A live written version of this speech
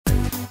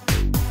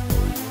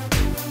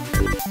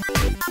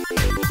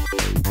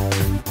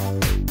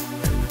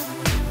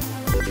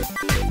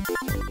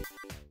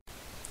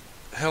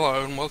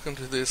Hello and welcome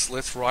to this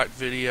Let's Write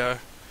video.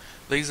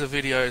 These are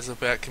videos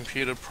about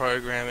computer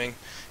programming.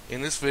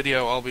 In this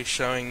video I'll be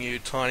showing you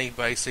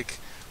TinyBasic,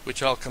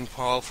 which I'll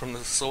compile from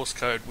the source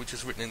code, which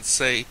is written in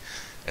C,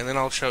 and then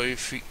I'll show you a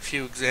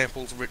few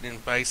examples written in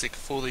BASIC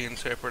for the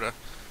interpreter.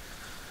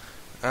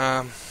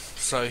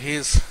 So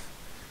here's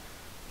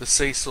the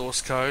C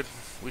source code,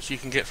 which you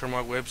can get from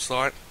my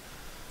website.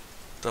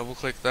 Double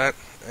click that,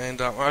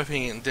 and I'm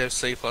opening it in Dev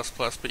C++,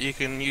 but you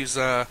can use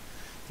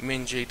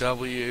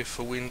MinGW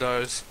for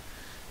Windows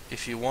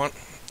if you want.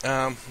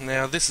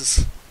 Now this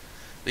is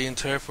the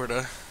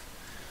interpreter.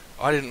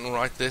 I didn't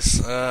write this,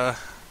 but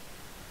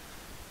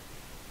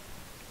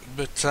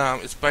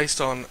it's based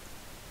on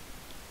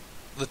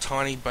the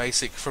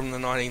TinyBasic from the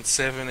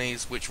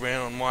 1970s, which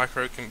ran on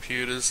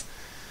microcomputers,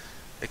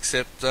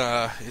 except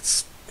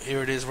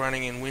here it is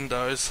running in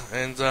Windows,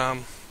 and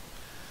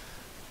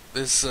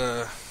there's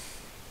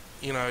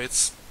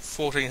it's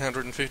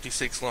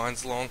 1456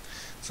 lines long.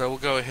 So we'll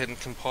go ahead and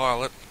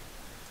compile it.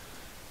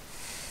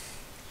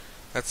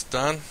 That's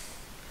done.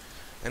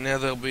 And now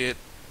there'll be a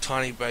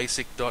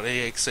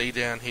TinyBasic.exe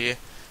down here.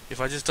 If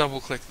I just double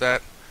click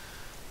that,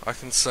 I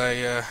can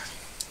say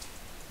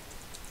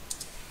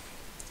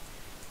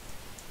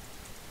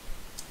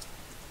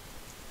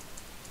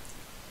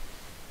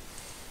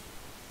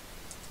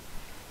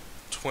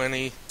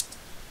 20,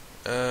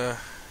 and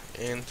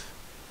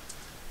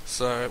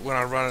so when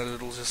I run it,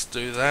 it'll just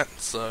do that.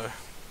 So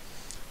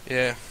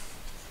yeah.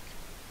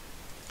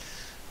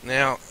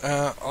 Now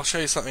I'll show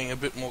you something a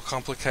bit more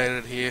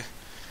complicated here.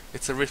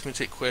 It's an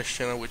arithmetic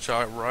questionnaire which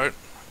I wrote.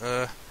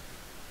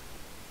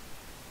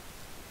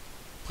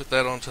 Put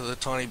that onto the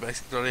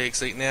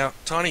TinyBasic.exe. Now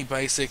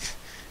TinyBasic,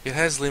 it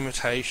has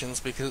limitations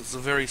because it's a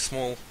very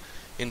small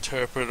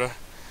interpreter.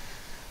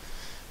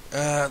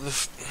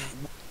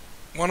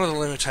 One of the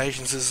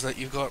limitations is that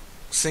you've got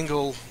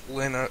single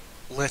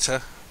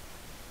letter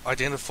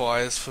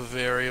identifiers for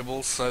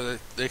variables, so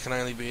that there can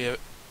only be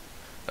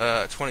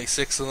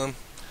 26 of them.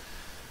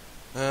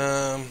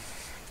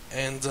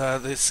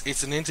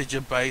 It's an integer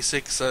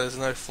basic, so there's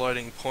no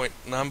floating point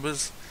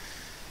numbers.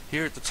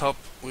 Here at the top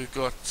we've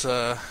got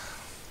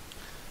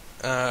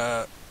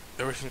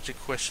arithmetic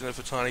questionnaire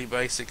for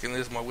TinyBasic, and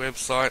there's my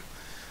website.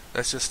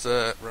 That's just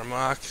a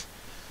remark.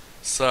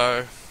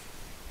 So,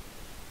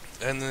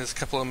 and there's a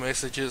couple of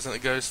messages, and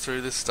it goes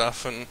through this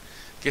stuff and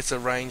gets a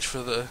range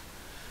for the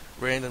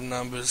random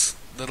numbers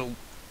that'll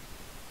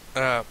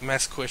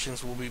math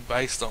questions will be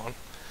based on.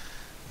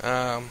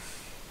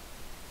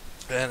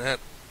 And at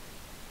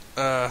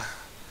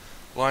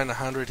line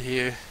 100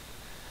 here,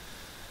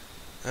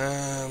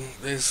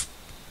 there's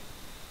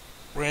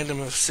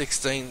random of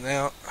 16.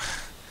 Now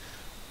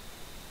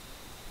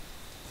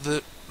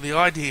the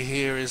idea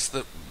here is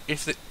that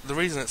if the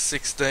reason it's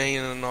 16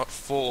 and not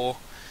 4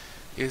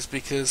 is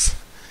because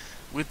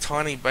with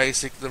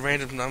TinyBasic the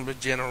random number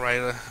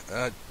generator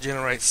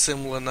generates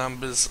similar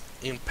numbers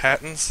in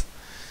patterns.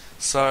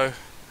 So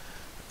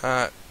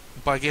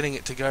by getting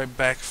it to go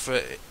back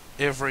for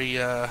every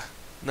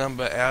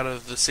number out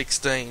of the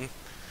 16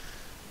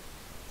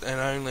 and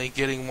only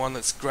getting one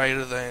that's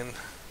greater than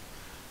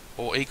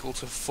or equal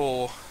to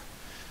 4,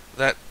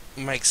 that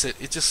makes it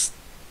just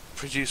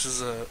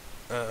produces a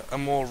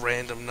more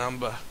random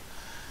number.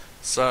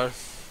 So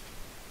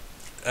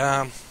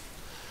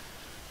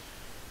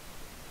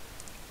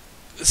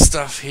this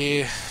stuff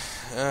here,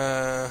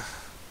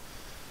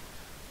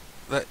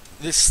 that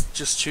this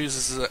just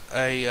chooses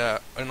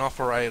an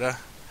operator.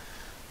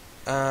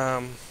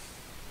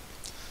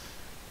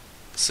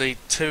 See,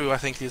 2 I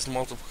think is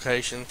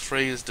multiplication,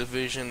 3 is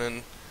division,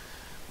 and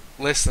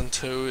less than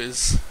 2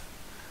 is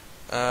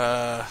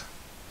I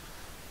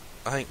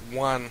think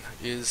 1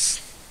 is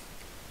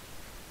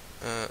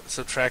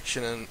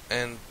subtraction,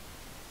 and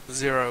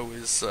 0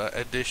 is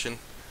addition.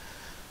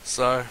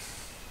 So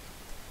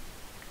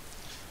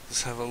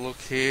let's have a look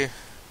here.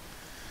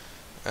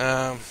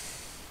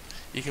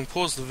 You can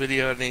pause the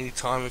video at any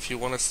time if you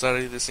want to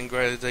study this in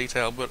greater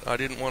detail, but I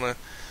didn't want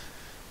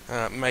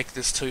to make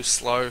this too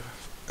slow,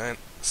 and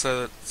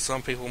so that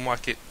some people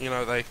might get,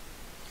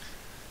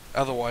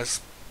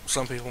 otherwise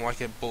some people might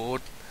get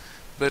bored.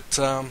 But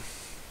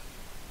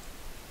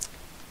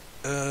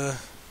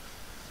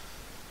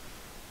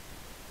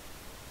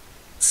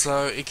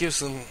so it gives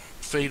them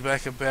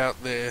feedback about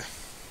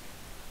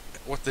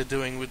what they're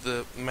doing with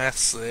the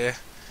maths there,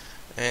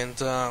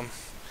 and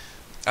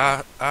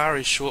R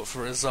is short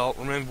for result.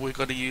 Remember, we've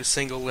got to use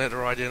single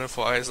letter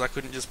identifiers. I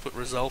couldn't just put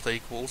result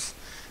equals,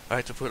 I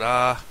had to put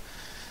R,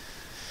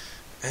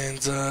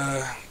 and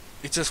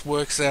it just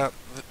works out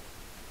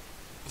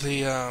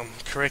the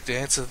correct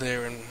answer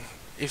there, and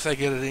if they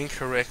get it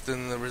incorrect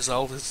then the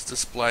result is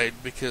displayed,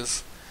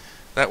 because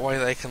that way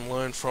they can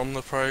learn from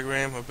the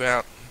program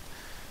about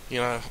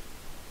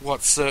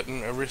what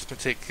certain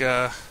arithmetic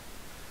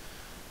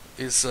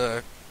is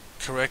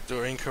correct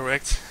or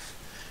incorrect.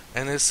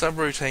 And there's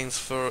subroutines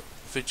for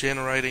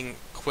generating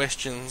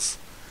questions.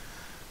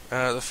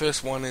 The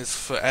first one is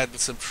for add and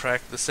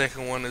subtract, the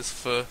second one is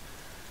for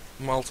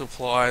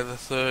multiply, the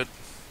third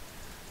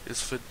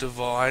is for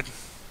divide,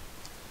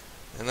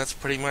 And that's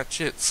pretty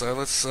much it. So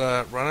let's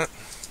run it.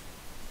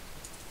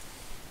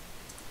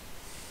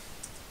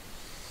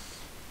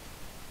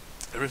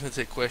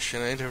 Arithmetic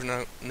question: enter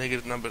a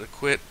negative number to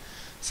quit.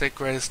 Set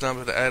greatest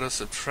number to add or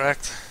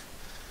subtract.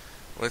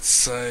 Let's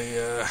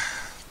say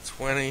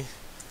 20.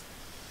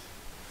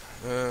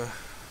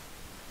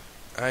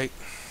 8.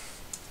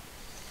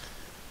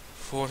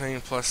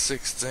 14 plus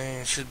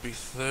 16 should be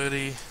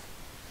 30.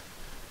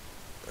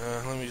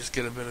 Let me just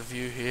get a better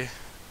view here.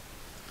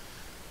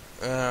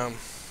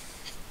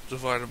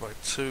 Divided by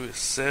 2 is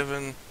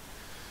 7.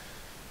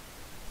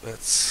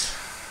 That's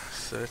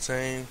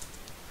 13.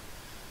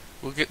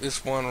 We'll get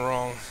this one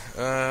wrong.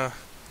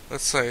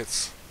 Let's say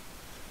it's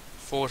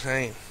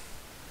 14.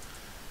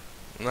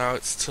 No,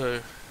 it's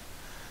 2.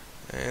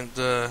 And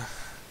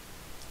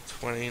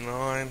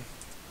 29.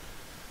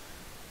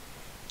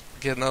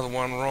 Get another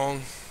one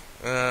wrong.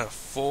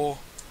 4.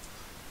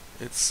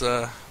 It's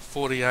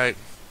 48.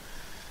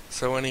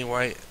 So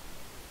anyway,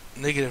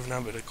 negative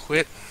number to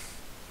quit.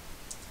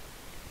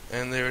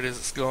 And there it is,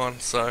 it's gone.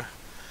 So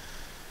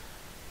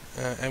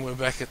and we're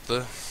back at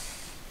the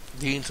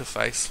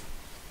interface.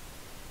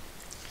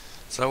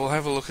 So we'll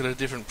have a look at a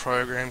different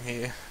program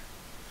here.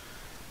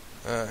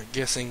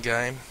 Guessing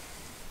game.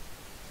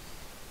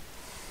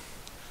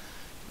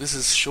 This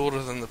is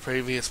shorter than the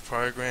previous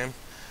program.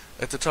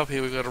 At the top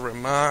here we've got a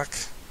remark.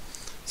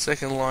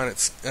 Second line,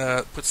 it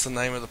puts the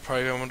name of the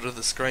program onto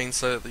the screen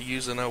so that the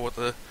user know what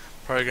the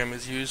program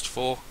is used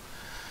for.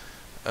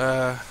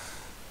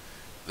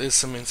 There's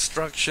some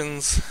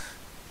instructions.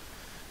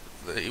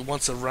 It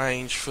wants a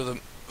range for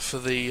the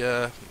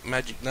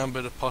magic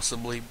number to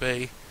possibly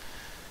be.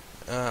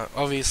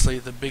 Obviously,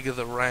 the bigger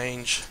the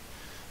range,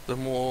 the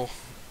more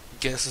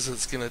guesses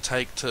it's going to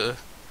take to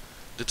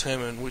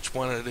determine which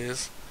one it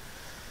is.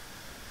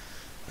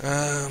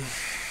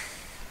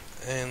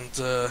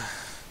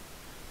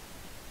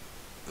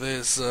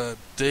 There's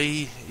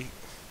D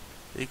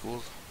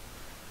equals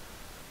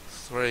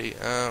 3.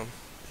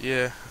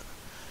 Yeah.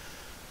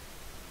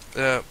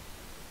 M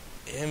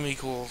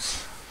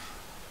equals.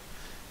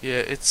 Yeah.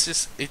 It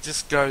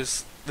just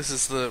goes. This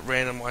is the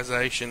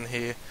randomization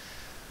here.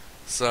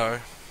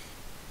 So.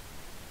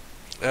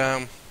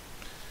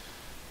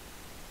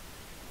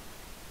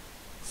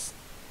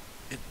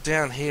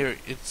 Down here,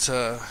 it's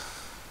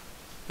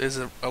there's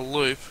a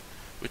loop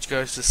which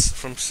goes to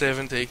from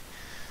 70.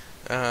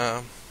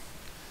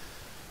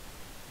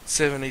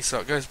 70, so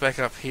it goes back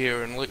up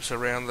here and loops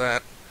around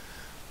that.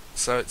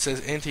 So it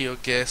says enter your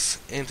guess,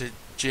 enter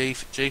G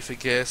for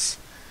guess,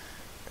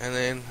 and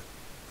then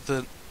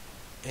the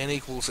n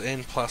equals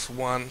n plus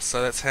 1,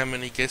 so that's how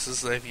many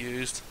guesses they've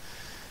used.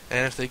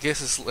 And if their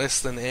guess is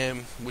less than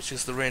m, which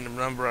is the random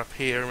number up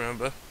here,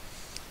 remember,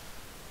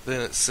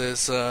 then it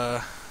says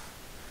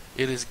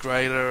it is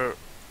greater,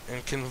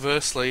 and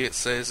conversely it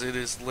says it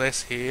is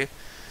less here,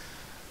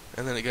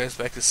 and then it goes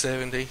back to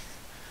 70.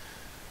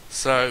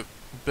 So,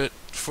 but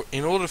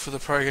in order for the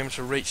program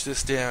to reach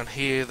this down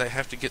here, they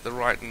have to get the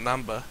right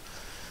number.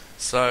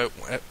 So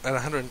at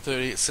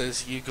 130 it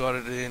says you got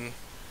it in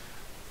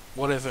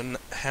however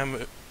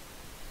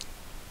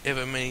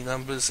many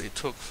numbers it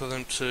took for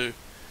them to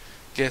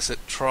guess it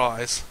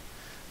tries.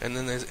 And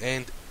then there's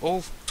end.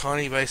 All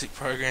tiny basic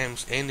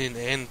programs end in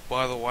n,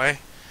 by the way.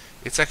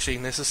 It's actually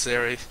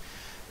necessary.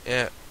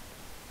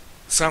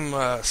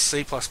 Some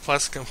C++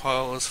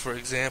 compilers, for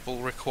example,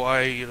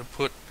 require you to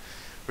put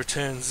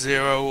return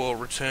 0 or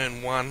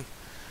return 1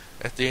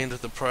 at the end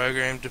of the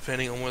program,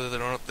 depending on whether or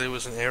not there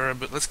was an error.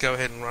 But let's go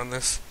ahead and run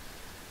this.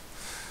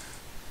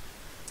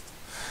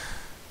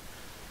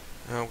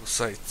 We'll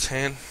say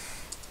 10.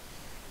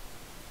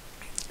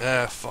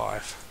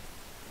 5.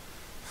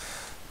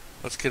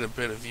 Let's get a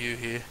better view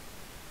here.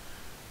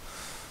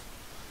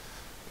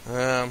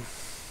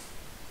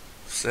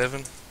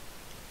 7.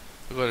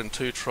 We got it in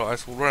 2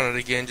 tries. We'll run it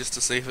again just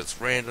to see if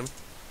it's random.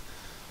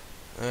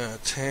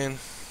 10.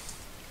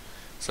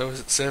 So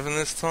is it 7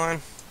 this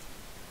time?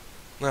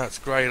 No, it's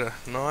greater.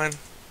 9.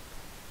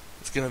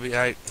 It's going to be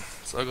 8.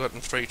 So I got it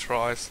in 3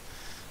 tries.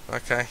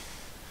 Okay.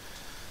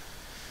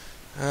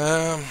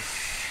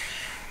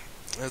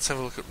 Let's have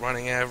a look at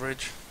running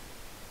average.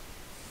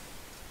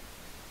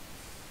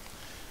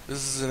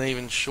 This is an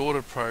even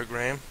shorter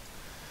program,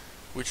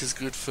 which is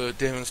good for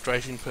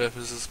demonstration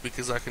purposes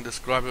because I can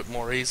describe it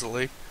more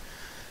easily.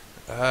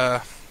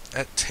 At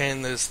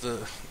 10 there's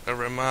a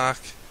remark,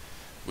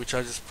 which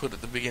I just put at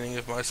the beginning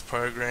of most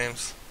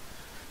programs,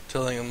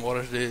 telling them what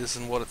it is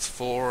and what it's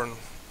for and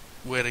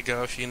where to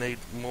go if you need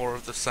more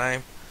of the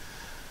same.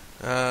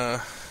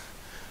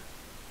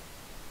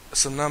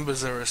 Some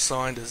numbers are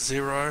assigned as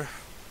 0.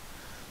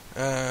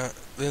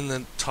 Then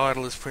the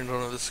title is printed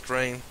onto the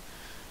screen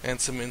and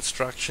some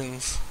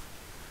instructions,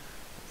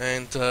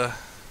 and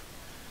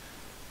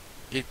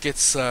it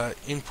gets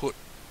input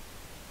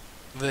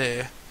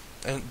there.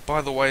 And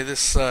by the way, this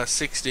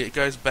 60, it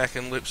goes back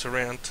and loops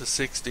around to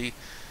 60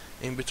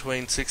 in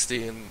between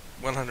 60 and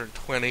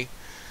 120.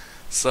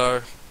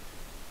 So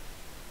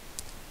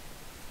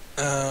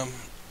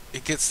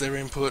it gets their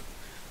input.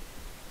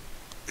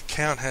 The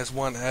count has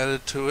 1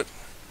 added to it,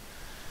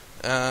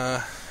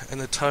 and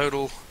the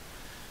total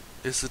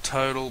is the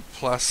total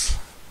plus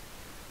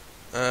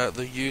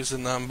the user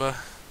number,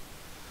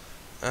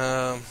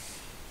 and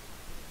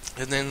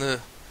then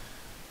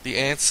the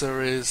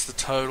answer is the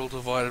total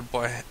divided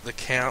by the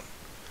count.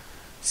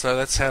 So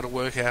that's how to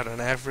work out an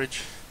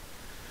average.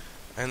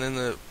 And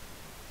then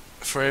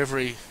for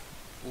every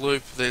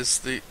loop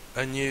there's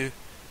a new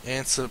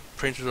answer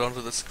printed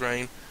onto the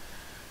screen,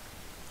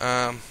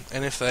 and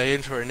if they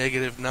enter a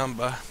negative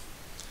number,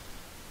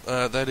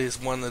 that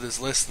is one that is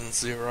less than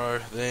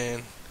 0,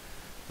 then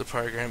the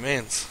program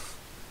ends.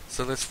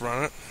 So let's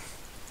run it.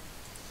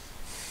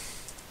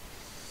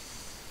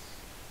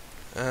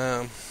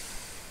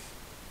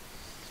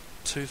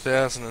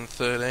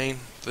 2013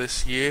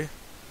 this year,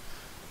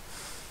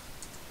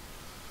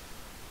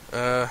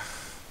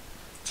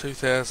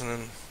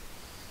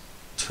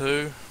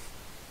 2002,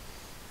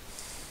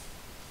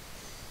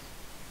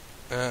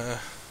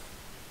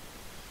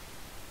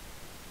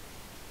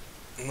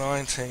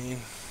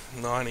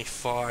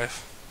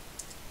 1995.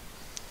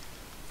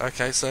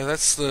 Okay, so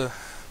that's the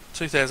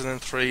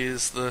 2003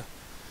 is the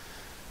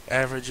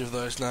average of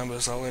those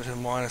numbers. I'll enter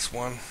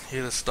 -1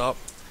 here to stop.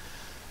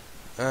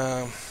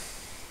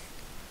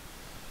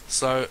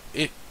 So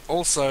it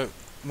also,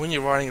 when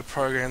you're writing a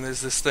program,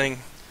 there's this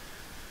thing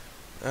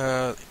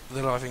that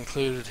I've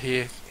included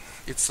here.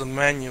 It's the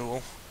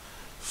manual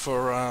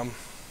for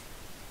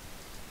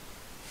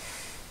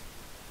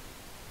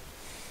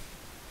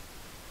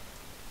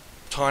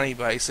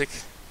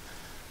TinyBasic,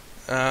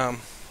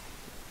 and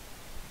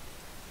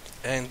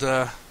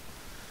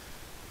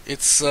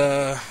it's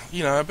but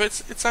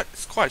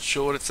it's quite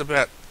short. It's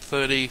about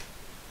 30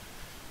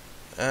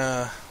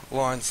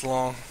 lines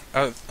long.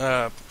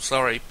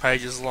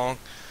 Pages long.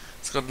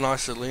 It's got a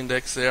nice little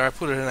index there. I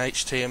put it in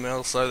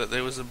HTML so that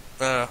there was a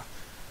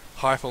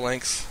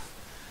hyperlinks.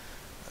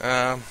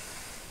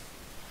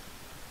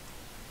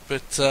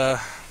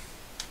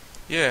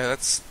 Yeah,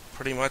 that's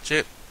pretty much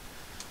it.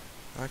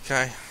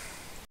 Okay.